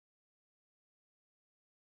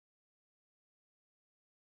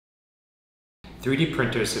3D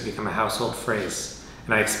printers have become a household phrase,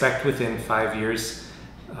 and I expect within 5 years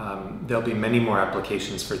there'll be many more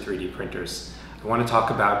applications for 3D printers. I want to talk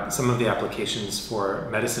about some of the applications for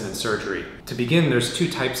medicine and surgery. To begin, there's two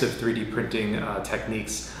types of 3D printing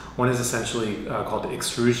techniques. One is essentially called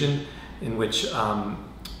extrusion, in which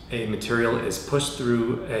a material is pushed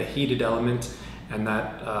through a heated element, and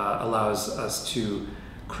that allows us to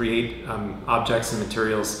create objects and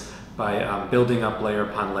materials by building up layer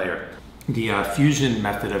upon layer. The fusion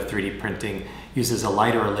method of 3D printing uses a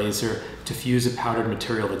light or a laser to fuse a powdered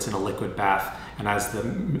material that's in a liquid bath, and as the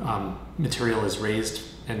material is raised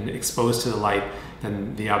and exposed to the light,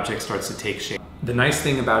 then the object starts to take shape. The nice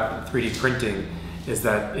thing about 3D printing is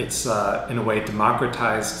that it's in a way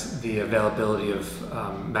democratized the availability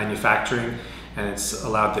of manufacturing, and it's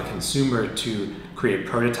allowed the consumer to create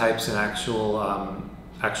prototypes and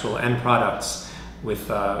actual end products with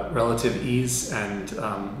relative ease and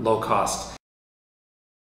low cost.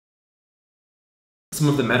 Some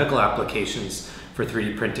of the medical applications for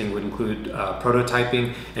 3D printing would include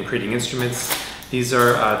prototyping and creating instruments. These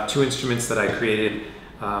are two instruments that I created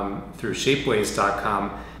through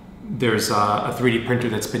shapeways.com. There's a 3D printer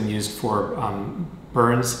that's been used for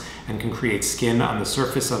burns and can create skin on the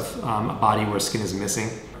surface of a body where skin is missing.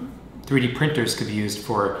 3D printers could be used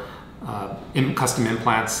for custom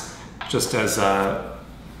implants, just as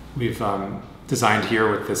we've designed here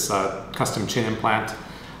with this custom chin implant.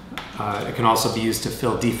 It can also be used to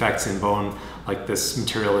fill defects in bone, like this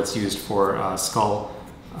material that's used for skull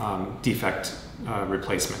defect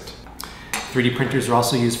replacement. 3D printers are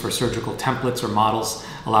also used for surgical templates or models,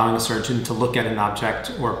 allowing a surgeon to look at an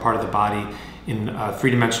object or part of the body in a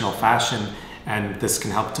three-dimensional fashion, and this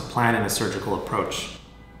can help to plan in a surgical approach.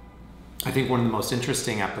 I think one of the most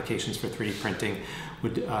interesting applications for 3D printing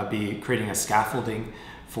would be creating a scaffolding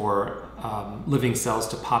for living cells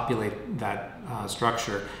to populate that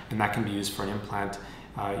structure, and that can be used for an implant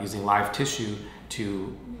using live tissue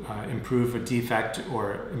to improve a defect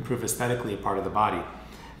or improve aesthetically a part of the body.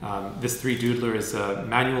 This 3Doodler is a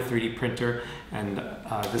manual 3D printer, and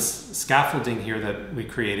this scaffolding here that we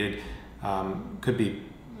created could be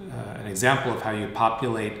an example of how you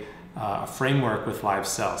populate a framework with live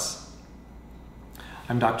cells.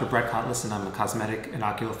 I'm Dr. Brett Kotlus, and I'm a cosmetic and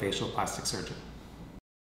oculofacial plastic surgeon.